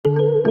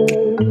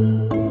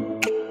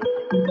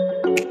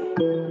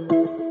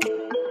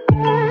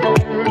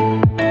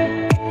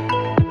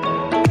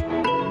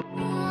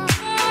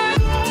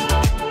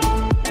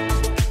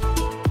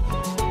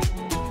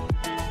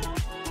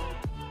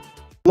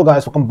Hello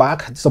guys, welcome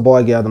back. It's your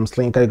boy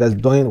Adamslink. How you guys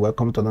doing?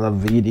 Welcome to another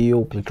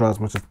video. Please try as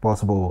much as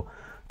possible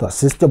to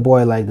assist your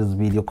boy. Like this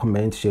video,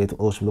 comment, share it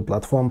all over the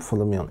platform.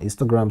 Follow me on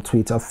Instagram,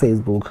 Twitter,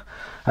 Facebook,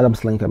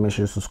 Adamslink, and make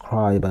sure you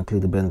subscribe and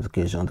click the bell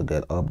notification to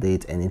get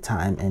update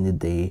anytime, any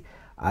day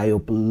I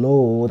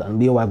upload. And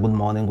be aware, good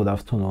morning, good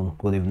afternoon,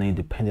 good evening,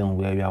 depending on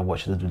where you are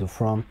watching this video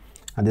from.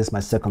 And this is my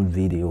second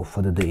video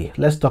for the day.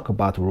 Let's talk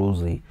about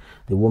Rosie,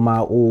 the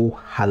woman who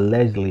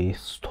allegedly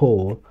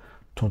stole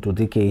Tonto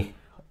Dikeh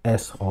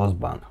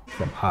ex-husband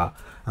from her.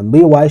 And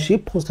meanwhile, she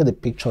posted a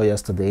picture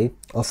yesterday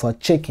of her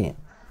chicken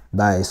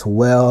that is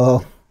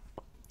well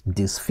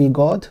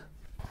disfigured.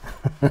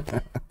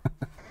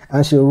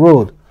 and she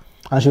wrote,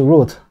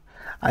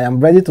 I am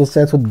ready to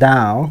settle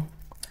down.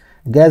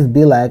 Guys,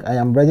 be like, I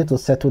am ready to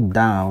settle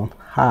down.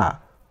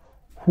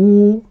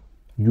 Who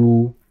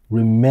you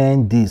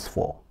remain this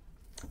for?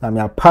 I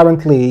mean,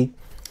 apparently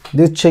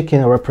this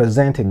chicken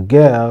represents a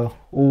girl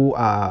who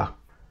are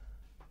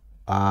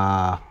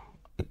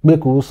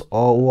Bekus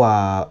or who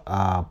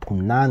are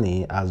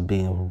Punani has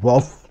been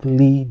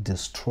roughly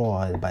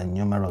destroyed by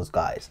numerous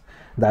guys.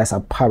 That is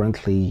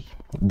apparently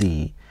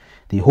the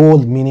whole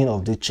meaning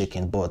of the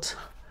chicken. But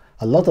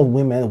a lot of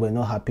women were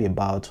not happy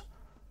about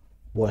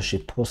what she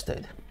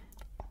posted,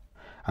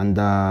 and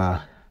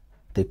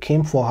they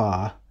came for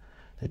her.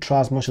 They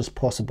tried as much as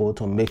possible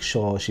to make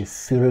sure she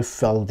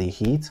felt the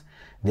heat.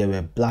 They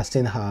were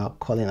blasting her,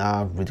 calling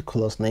her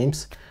ridiculous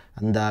names.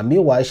 And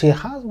meanwhile, she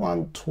has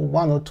one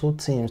or two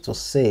things to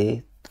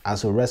say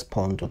as a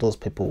response to those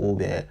people who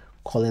were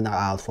calling her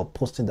out for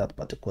posting that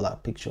particular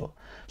picture.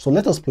 So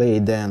let us play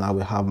it, then I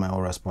will have my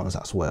own response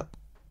as well.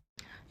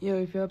 Yo,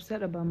 if you're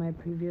upset about my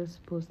previous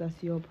post,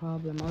 that's your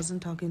problem. I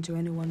wasn't talking to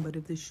anyone, but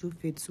if the shoe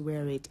fits,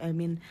 wear it. I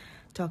mean,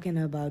 talking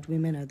about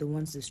women are the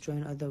ones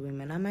destroying other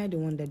women. Am I the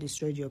one that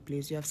destroyed your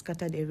place? You have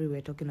scattered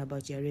everywhere talking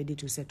about you're ready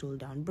to settle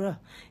down. Bruh,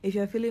 if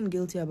you're feeling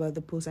guilty about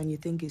the post and you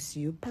think it's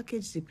you,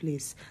 package the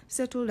place.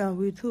 Settle down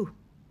with who?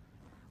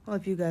 All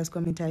of you guys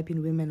come and type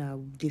in women are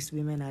this,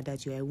 women are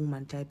that. You're a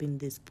woman typing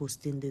this,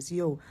 posting this.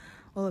 Yo,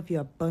 all of you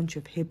are a bunch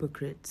of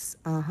hypocrites.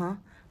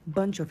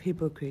 Bunch of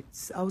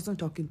hypocrites. I wasn't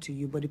talking to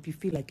you, but if you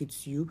feel like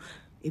it's you,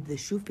 if the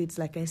shoe fits,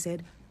 like I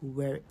said,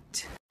 wear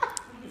it.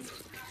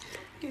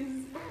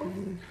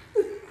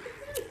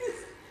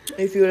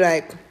 If you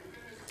like,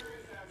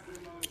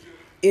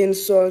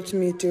 insult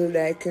me till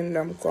thy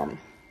kingdom come.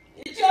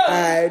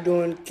 I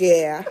don't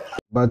care.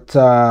 But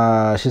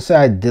she said,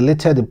 I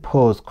deleted the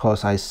post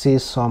because I see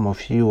some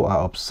of you are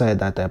upset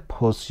that I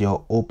post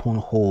your open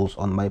holes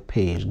on my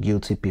page.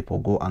 Guilty people,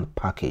 go and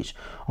package.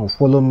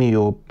 Unfollow me,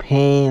 you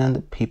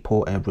pained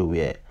people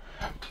everywhere.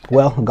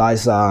 Well,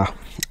 guys, for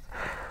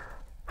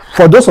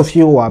those of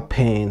you who are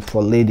paying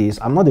for ladies,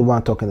 I'm not the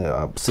one talking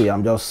about. See,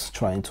 I'm just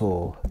trying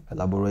to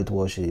elaborate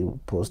what she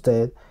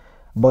posted.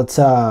 But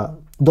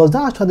does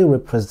that actually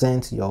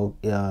represent your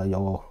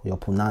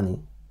punani?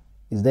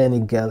 Is there any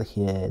girl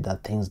here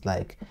that thinks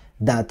like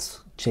that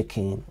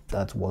chicken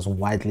that was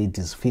widely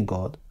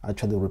disfigured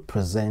actually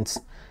represents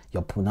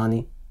your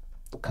punani?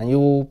 Can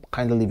you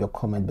kindly leave your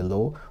comment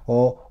below?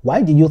 Or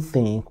why do you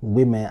think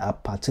women are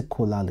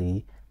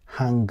particularly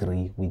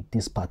angry with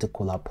this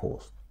particular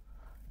post?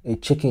 A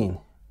chicken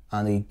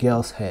and a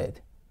girl's head.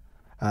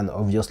 And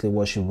obviously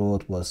what she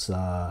wrote was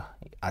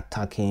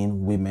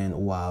attacking women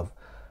who have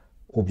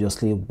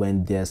obviously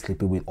when they're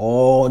sleeping with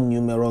all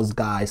numerous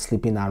guys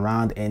sleeping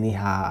around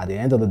anyhow. At the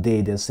end of the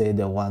day, they say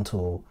they want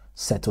to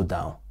settle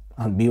down.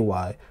 And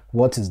meanwhile,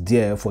 what is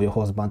there for your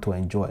husband to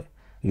enjoy?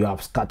 You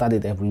have scattered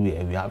it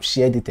everywhere. You have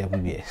shared it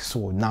everywhere.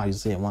 So now you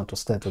say you want to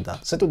settle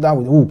down. Settle down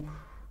with who?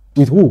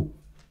 With who?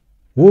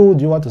 Who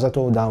do you want to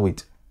settle down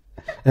with?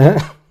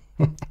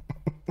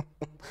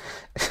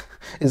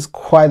 It's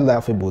quite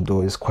laughable though.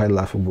 It's quite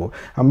laughable.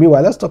 And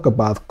meanwhile, let's talk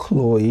about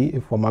Chloe,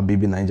 a former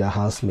Baby Niger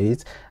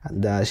housemate.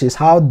 And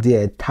she's out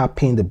there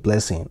tapping the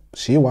blessing.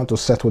 She wants to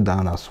settle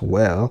down as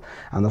well.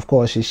 And of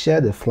course, she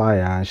shared the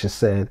flyer and she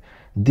said,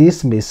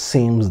 this may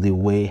seem the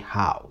way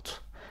out.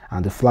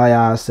 And the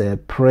flyer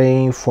said,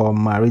 praying for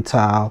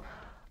marital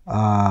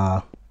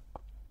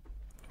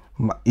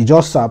it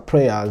just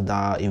prayers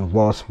that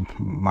involves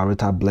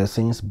marital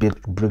blessings,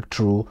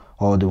 breakthrough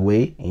all the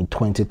way in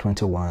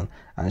 2021.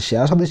 And she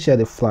actually shared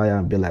the flyer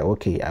and be like,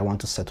 okay, I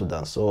want to settle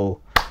down. So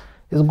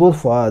it's good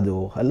for her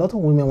though. A lot of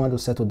women want to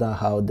settle down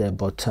out there,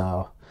 but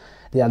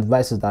the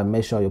advice is that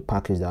make sure you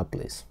package that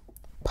place.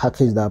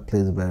 Package that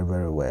place very,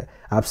 very well.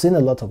 I've seen a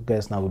lot of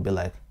girls now will be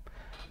like,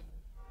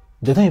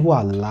 they don't even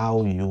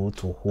allow you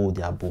to hold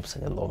their boobs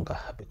any longer,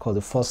 because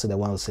the first thing they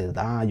want to say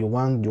is, you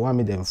want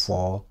me them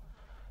for.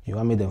 You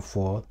want me them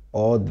for,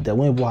 or they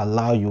won't even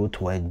allow you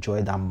to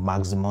enjoy that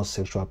maximum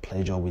sexual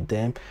pleasure with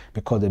them,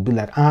 because they'll be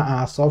like,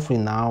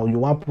 suffering now, you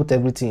want to put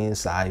everything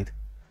inside.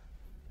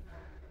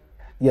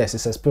 Yes,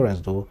 it's experience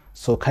though.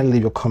 So kindly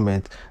leave your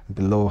comment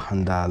below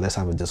and let's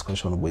have a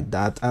discussion with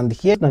that. And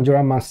here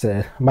Nigerian man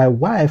said, my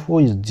wife, who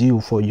is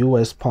due for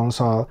US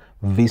sponsor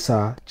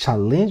visa,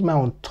 challenged my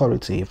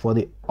authority for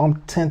the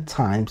umpteenth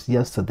times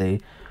yesterday.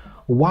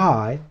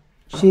 Why?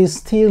 She is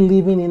still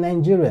living in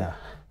Nigeria.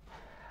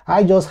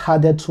 I just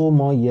added 2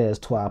 more years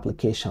to our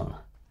application.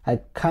 I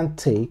can't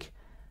take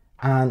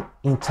an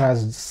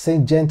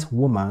intransigent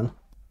woman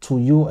to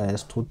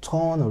US to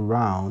turn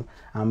around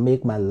and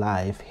make my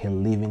life a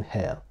living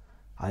hell.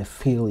 I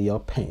feel your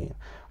pain.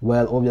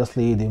 Well,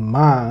 obviously the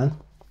man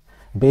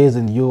based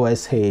in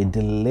USA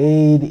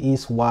delayed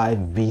his wife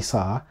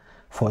visa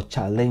for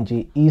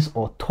challenging his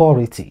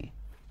authority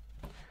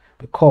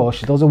because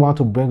she doesn't want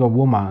to bring a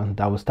woman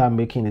that will start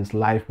making his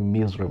life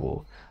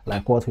miserable.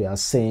 Like what we are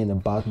saying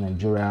about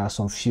Nigeria,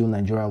 some few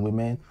Nigerian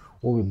women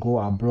who will go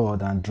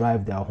abroad and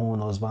drive their own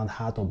husband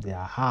out of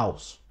their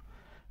house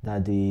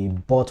that they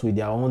bought with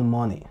their own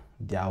money,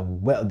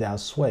 their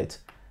sweat,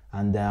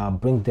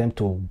 and bring them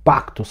to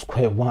back to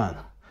square one.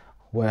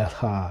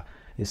 Well,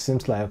 it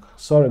seems like,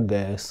 sorry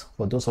guys,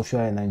 for those of you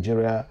in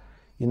Nigeria,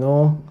 you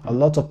know, a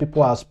lot of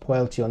people have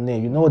spoiled your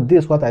name. You know,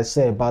 this is what I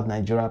say about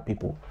Nigeria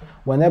people.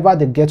 Whenever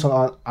they get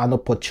an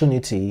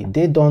opportunity,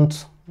 they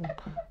don't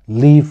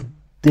leave,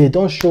 they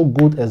don't show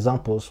good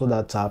examples so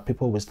that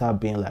people will start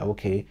being like,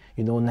 okay,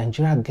 you know,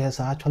 Nigeria girls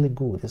are actually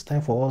good. It's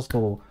time for us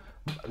to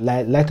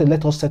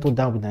let us settle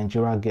down with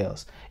Nigeria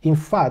girls. In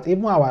fact,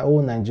 even our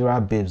own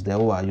Nigeria babes, they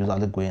who are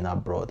usually going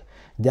abroad,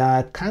 they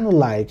are kind of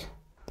like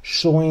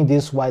showing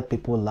these white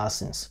people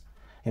lessons.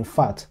 In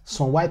fact,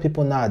 some white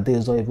people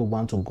nowadays don't even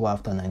want to go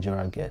after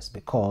Nigerian girls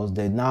because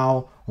they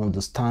now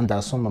understand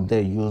that some of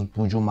them use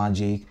buju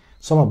magic.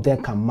 Some of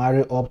them can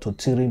marry up to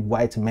 3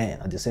 white men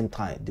at the same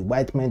time. The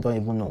white men don't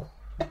even know.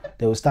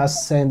 They will start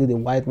sending the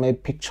white men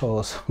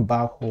pictures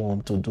back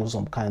home to do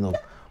some kind of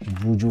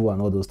buju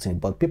and all those things.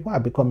 But people are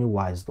becoming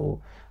wise though.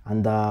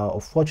 And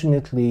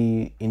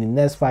unfortunately, in the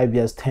next 5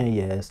 years, 10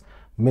 years,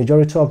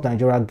 majority of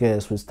Nigerian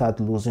girls will start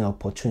losing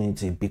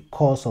opportunity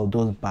because of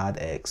those bad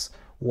eggs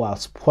who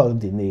have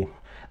spoiled the name.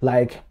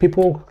 Like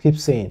people keep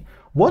saying,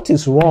 what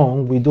is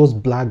wrong with those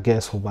black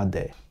girls over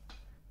there?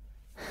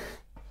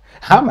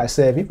 I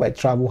myself, if I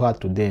travel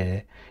out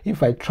today,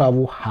 if I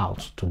travel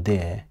out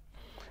today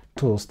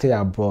to stay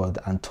abroad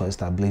and to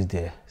establish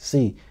there,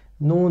 see,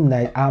 no,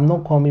 I'm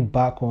not coming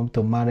back home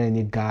to marry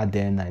any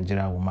goddamn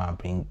Nigerian woman and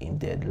bring in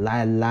there.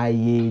 Lie,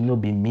 no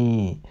be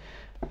me.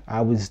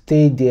 I will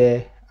stay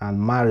there and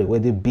marry,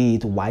 whether it be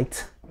it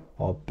white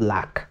or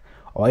black,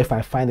 or if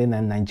I find a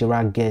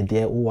Nigerian girl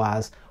there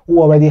who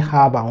already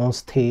have her own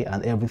stay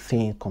and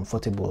everything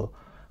comfortable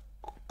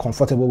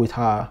with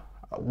her,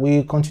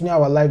 we continue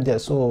our life there.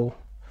 So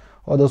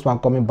all those one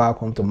coming back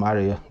home to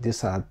marry,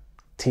 these are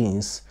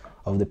things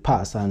of the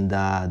past, and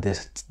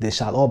they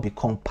shall all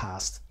become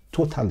past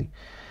totally.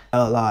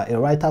 A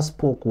writer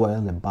spoke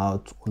well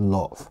about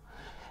love.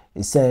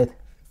 He said,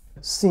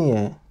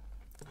 see,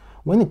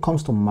 when it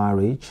comes to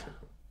marriage,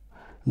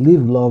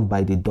 leave love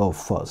by the door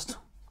first,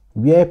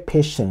 where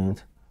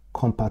patience,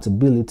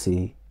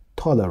 compatibility,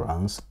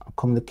 tolerance, and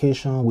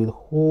communication will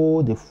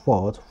hold the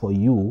fort for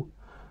you.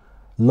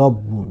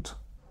 Love won't.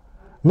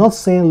 Not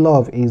saying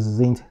love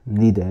isn't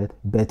needed,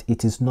 but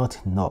it is not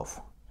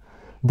enough.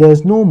 There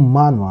is no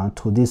manual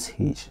to this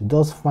hitch.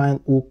 Just find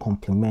who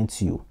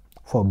compliments you.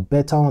 For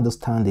better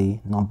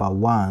understanding, number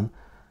 1,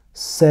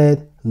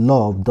 said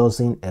love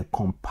doesn't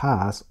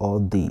encompass all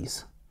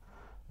these.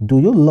 Do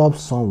you love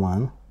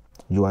someone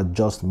you are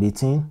just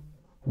meeting?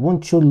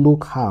 Won't you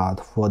look hard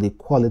for the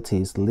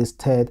qualities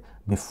listed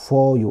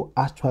before you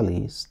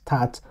actually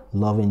start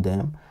loving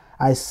them?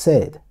 I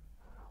said,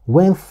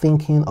 when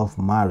thinking of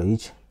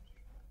marriage,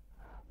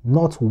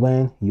 not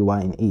when you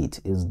are in it,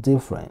 is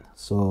different.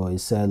 So he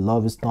said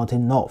love is not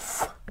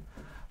enough.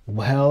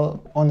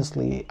 Well,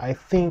 honestly, I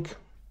think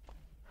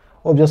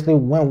obviously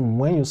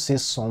when you see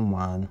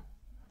someone,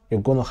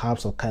 you're going to have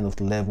some kind of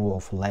level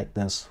of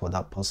likeness for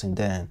that person,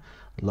 then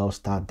love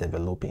start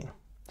developing.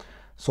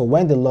 So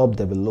when the love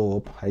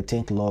develop, I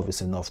think love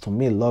is enough. To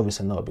me, love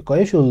is enough, because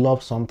if you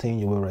love something,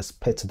 you will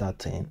respect that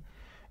thing,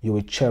 you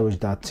will cherish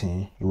that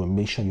thing, you will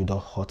make sure you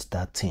don't hurt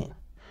that thing.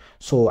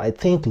 So I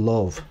think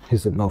love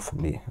is enough for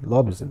me.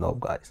 Love is enough,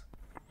 guys.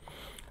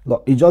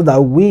 Look, it's just that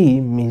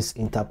we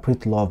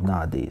misinterpret love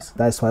nowadays.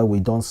 That's why we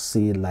don't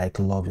see like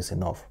love is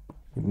enough.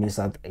 We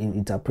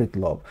misinterpret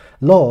love.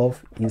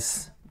 Love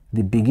is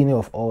the beginning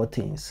of all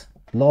things.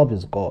 Love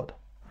is God.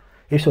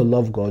 If you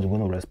love God, you're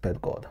going to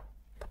respect God.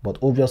 But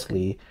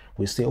obviously,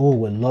 we say, oh,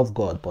 we love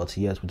God, but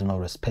yet we do not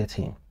respect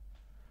Him,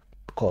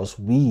 because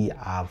we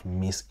have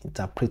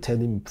misinterpreted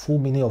the full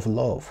meaning of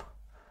love.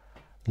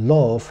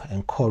 Love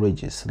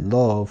encourages,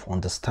 love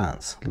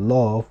understands,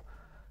 love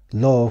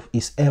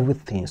is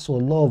everything. So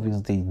love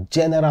is the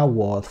general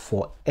word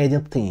for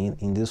anything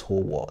in this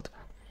whole world.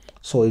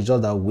 So it's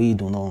just that we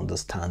do not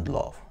understand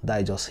love.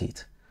 That is just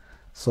it.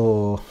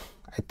 So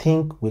I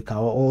think we can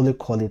only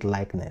call it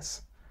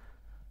likeness.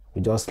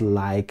 We just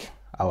like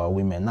our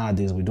women.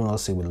 Nowadays, we do not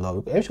say we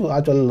love. If you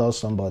actually love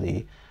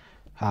somebody,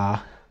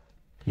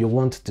 you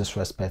won't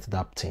disrespect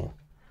that thing.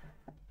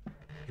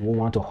 You won't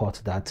want to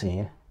hurt that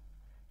thing.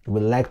 You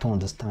will like to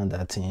understand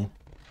that thing.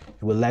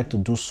 You will like to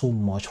do so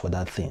much for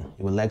that thing.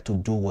 You will like to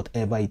do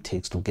whatever it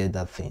takes to get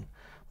that thing.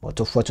 But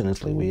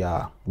unfortunately, we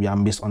are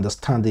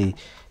misunderstanding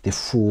the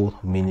full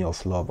meaning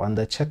of love.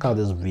 And check out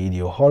this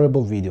video,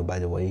 horrible video by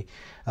the way.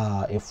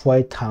 A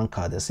fuel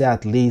tanker. They say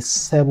at least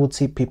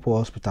 70 people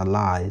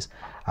hospitalized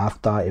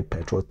after a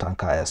petrol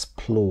tanker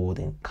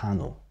exploded in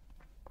Kano.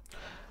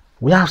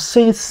 We have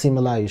seen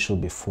similar issues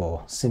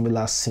before,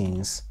 similar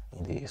scenes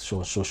in the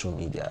social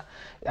media,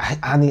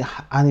 and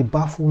it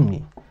baffled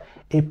me.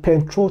 A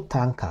petrol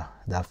tanker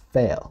that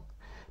fell,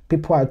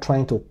 people are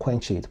trying to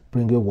quench it,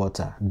 bringing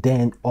water.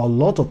 Then a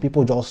lot of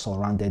people just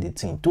surrounded the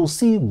thing to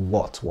see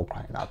what were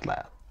crying out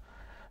loud.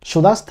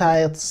 Should I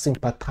start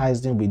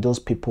sympathizing with those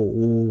people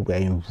who were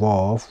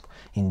involved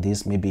in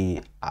this?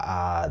 Maybe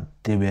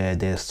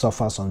they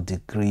suffer some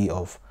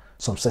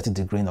certain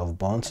degree of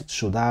burns.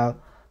 Should I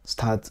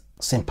start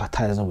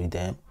sympathizing with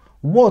them?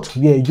 What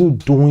were you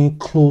doing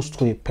close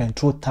to a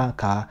petrol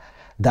tanker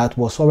that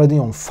was already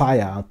on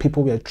fire and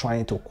people were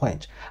trying to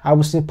quench? I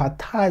would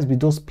sympathize with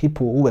those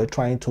people who were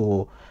trying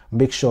to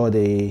make sure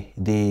they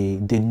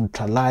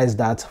neutralize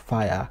that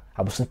fire.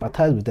 I would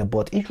sympathize with them.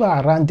 But if you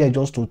are around there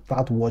just to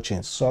start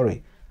watching,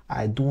 sorry,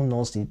 I do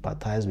not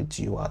sympathize with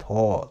you at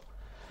all.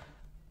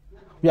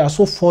 We are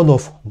so full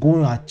of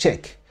going and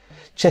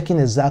checking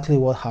exactly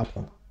what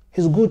happened.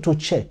 It's good to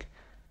check,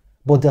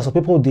 but there's some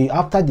people,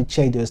 after the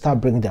check, they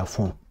start bringing their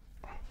phone.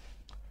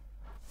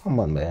 Come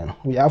on, man.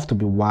 We have to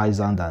be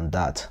wiser than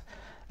that.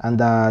 And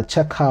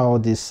check out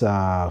this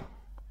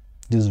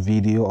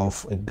video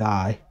of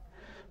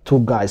two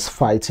guys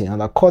fighting.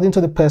 And according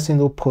to the person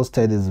who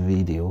posted this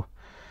video,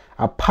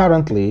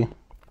 apparently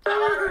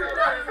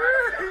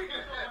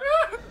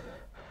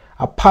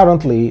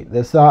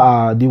they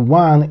saw the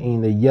one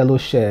in the yellow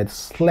shirt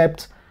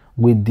slept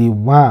with the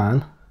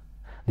one's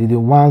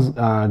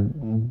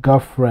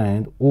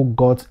girlfriend who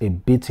got a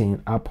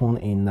beating happened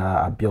in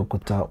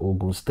Abeokuta,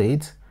 Ogun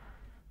State.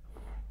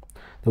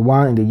 The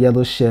one in the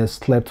yellow shirt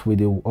slept with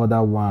the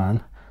other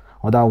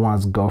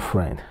one's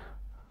girlfriend.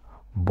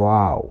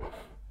 Wow.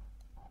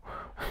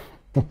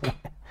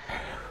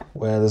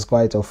 Well, it's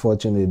quite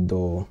unfortunate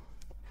though.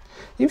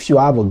 If you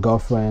have a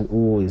girlfriend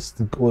who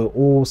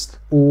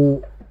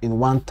in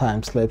one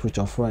time slept with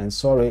your friend,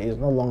 sorry, it's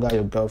no longer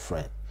your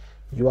girlfriend.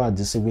 You are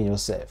deceiving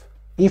yourself.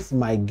 If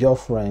I have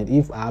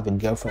a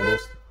girlfriend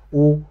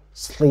who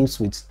sleeps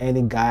with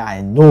any guy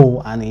I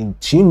know, and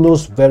she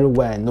knows very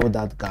well I know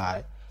that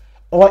guy,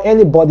 or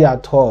anybody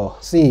at all,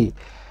 see,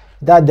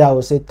 that day I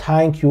will say,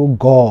 thank you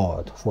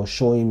God for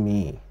showing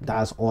me.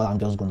 That's all I'm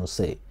just going to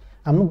say.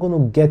 I'm not going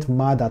to get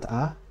mad at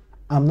her.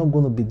 I'm not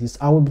going to be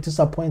I will be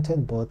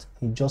disappointed, but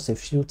in just a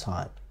few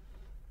times.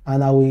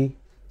 And I will,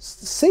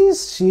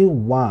 since she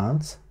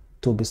wants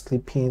to be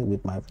sleeping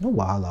with my, no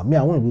wahala, me,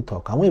 I won't even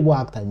talk. I won't even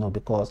act, I know,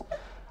 because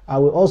I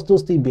will also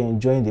still be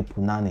enjoying the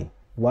punani.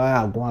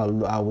 While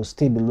I will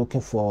still be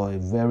looking for a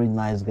very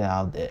nice guy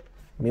out there.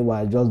 Meanwhile,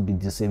 I'll just be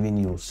deceiving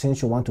you.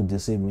 Since you want to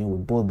deceive me, we'll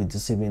both be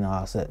deceiving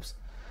ourselves.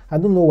 I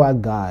don't know why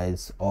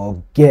guys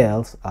or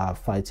girls are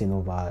fighting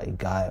over a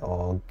guy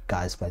or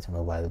guys fighting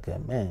over a girl.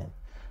 Man,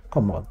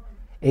 come on.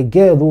 A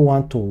girl who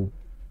want to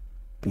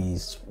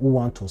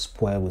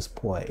spoil will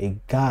spoil. A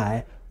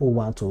guy who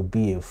want to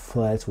be a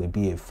flirt will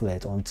be a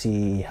flirt until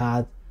he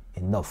had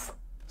enough.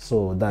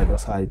 So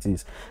that's how it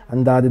is.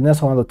 And the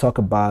next one I want to talk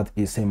about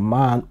is a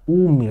man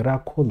who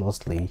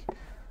miraculously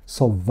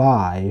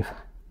survived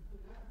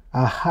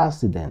an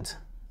accident.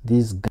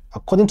 This guy,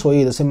 according to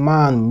it, a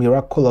man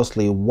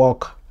miraculously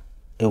walked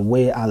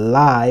away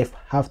alive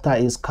after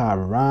his car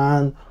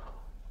ran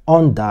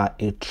under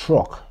a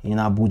truck in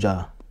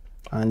Abuja.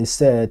 And he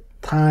said,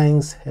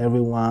 thanks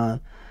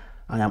everyone,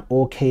 I am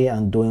okay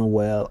and doing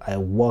well. I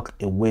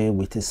walked away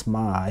with a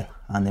smile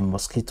and a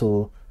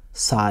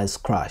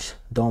mosquito-sized crash.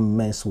 Don't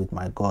mess with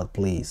my God,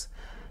 please.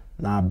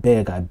 Now I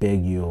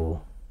beg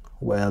you.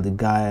 Well, the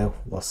guy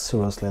was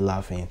seriously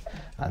laughing,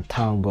 and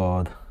thank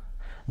God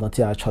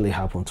nothing actually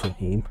happened to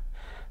him.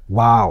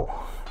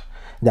 Wow.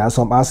 There are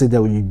some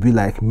accidents where you'd be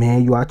like,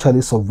 man, you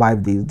actually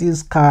survived this.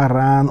 This car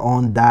ran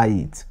under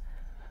it.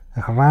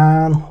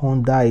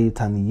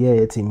 And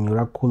yet he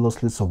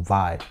miraculously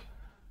survived.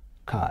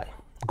 Kai,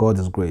 God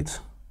is great.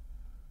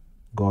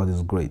 God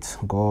is great.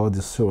 God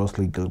is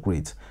seriously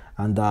great.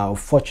 And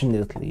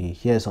unfortunately,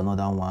 here's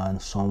another one.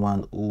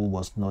 Someone who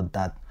was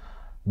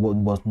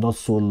not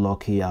so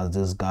lucky as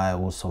this guy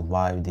who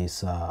survived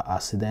this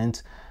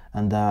accident.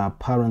 And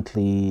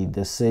apparently,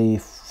 they say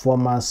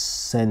former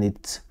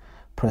Senate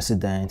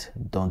President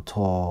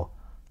Tonto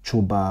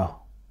Chuba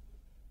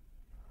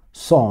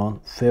son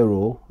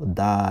Pharaoh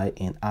died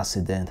in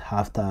accident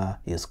after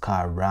his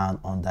car ran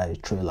under a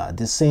trailer.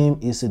 The same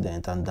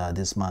incident, and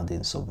this man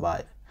didn't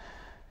survive.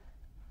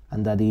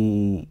 And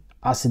the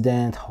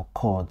accident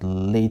occurred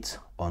late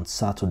on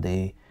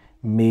Saturday,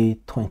 May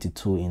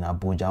 22 in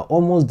Abuja,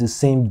 almost the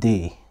same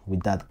day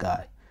with that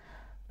guy,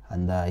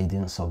 and he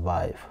didn't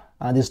survive.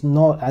 And his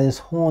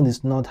horn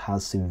is not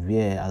as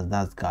severe as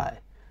that guy,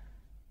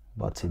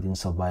 but he didn't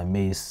survive.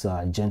 May his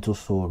gentle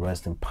soul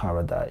rest in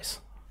paradise.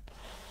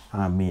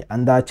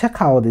 And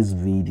check out this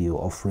video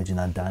of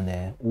Regina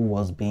Daniel, who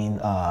was being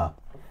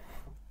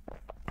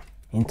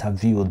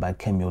interviewed by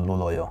Kemi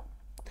Olunloyo.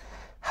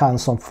 And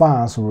some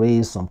fans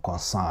raised some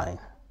concern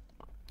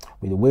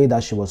with the way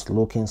that she was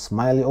looking,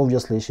 smiling.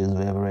 Obviously, she's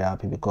very, very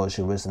happy because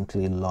she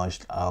recently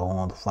launched her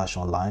own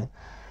fashion line.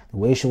 The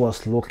way she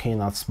was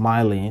looking and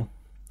smiling,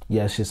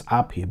 yes, she's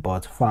happy,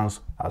 but fans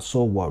are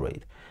so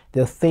worried.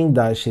 They think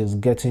that she's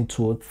getting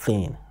too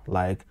thin.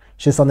 Like,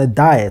 she's on a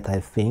diet, I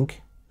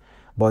think,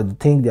 but they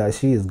think that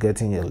she is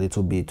getting a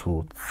little bit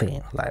too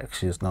thin. Like,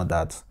 she's not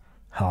that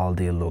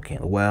healthy looking.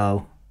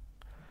 Well,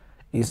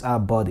 it's her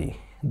body.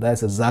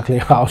 That's exactly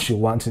how she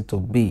wants it to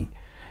be.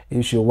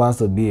 If she wants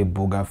to be a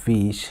booger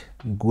fish,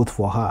 good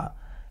for her.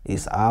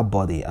 It's her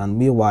body. And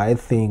meanwhile, I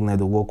think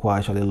Nedowoko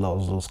actually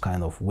loves those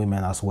kind of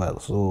women as well.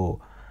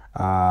 So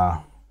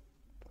I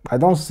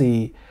don't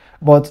see,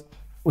 but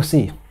we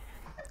see.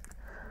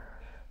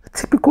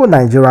 Typical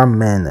Nigerian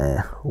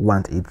men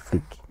want it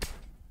thick.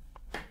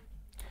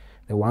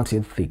 They want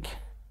it thick.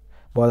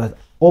 But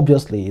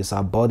obviously it's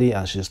her body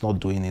and she's not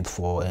doing it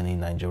for any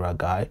Nigeria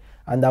guy.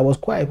 And I was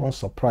quite even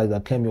surprised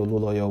that Kemi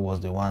Olunloyo was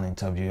the one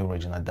interviewing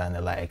Regina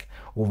Daniel. Like,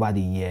 over the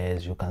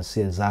years, you can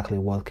see exactly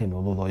what Kemi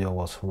Olunloyo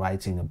was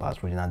writing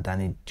about Regina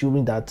Daniel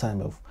during that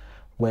time of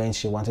when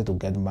she wanted to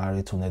get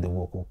married to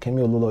Nedowoko.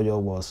 Kemi Olunloyo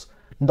was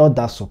not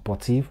that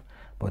supportive,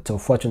 but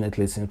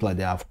unfortunately it seems like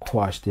they have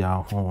quashed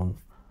their own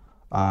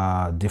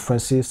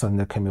differences. And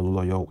Kemi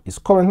Olunloyo is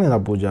currently in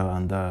Abuja,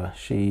 and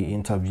she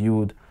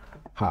interviewed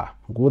her.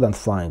 Good and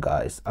fine,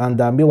 guys. And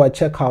meanwhile,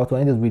 check out,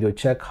 in this video,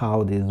 check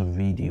out this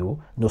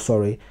video,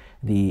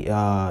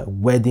 the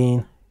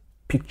wedding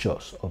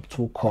pictures of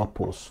two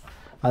couples.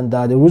 And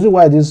the reason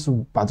why these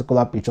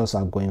particular pictures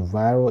are going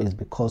viral is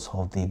because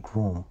of the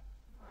groom.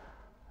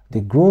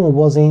 The groom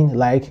wasn't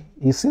like,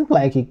 it seemed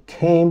like he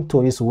came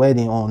to his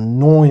wedding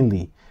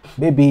unknowingly.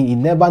 Maybe he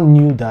never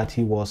knew that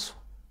he was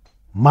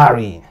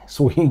marrying,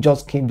 so he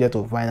just came there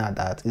to find out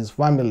that his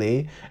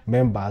family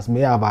members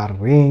may have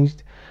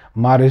arranged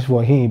marriage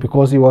for him,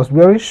 because he was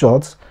wearing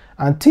shorts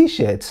and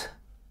t-shirts.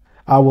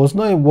 I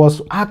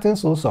was acting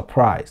so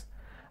surprised.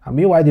 And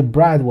meanwhile, the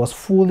bride was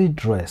fully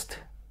dressed.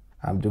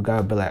 And the guy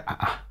would be like,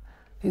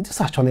 is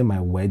this actually my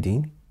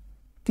wedding?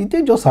 Did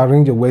they just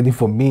arrange a wedding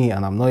for me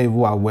and I'm not even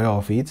aware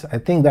of it? I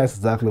think that's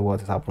exactly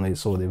what is happening.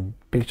 So the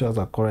pictures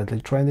are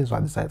currently trending, so I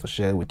decided to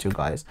share it with you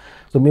guys.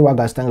 So meanwhile,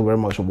 guys, thank you very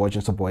much for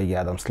watching. Support here,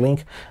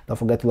 Adamslink. Don't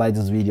forget to like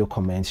this video,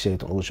 comment, share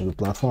it on all social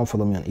platforms.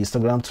 Follow me on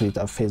Instagram,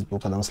 Twitter,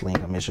 Facebook, Adamslink,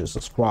 and make sure you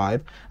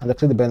subscribe and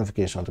click the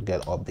notification to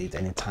get updates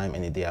anytime,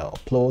 any day I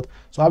upload.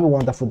 So have a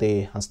wonderful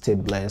day and stay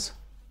blessed.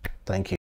 Thank you.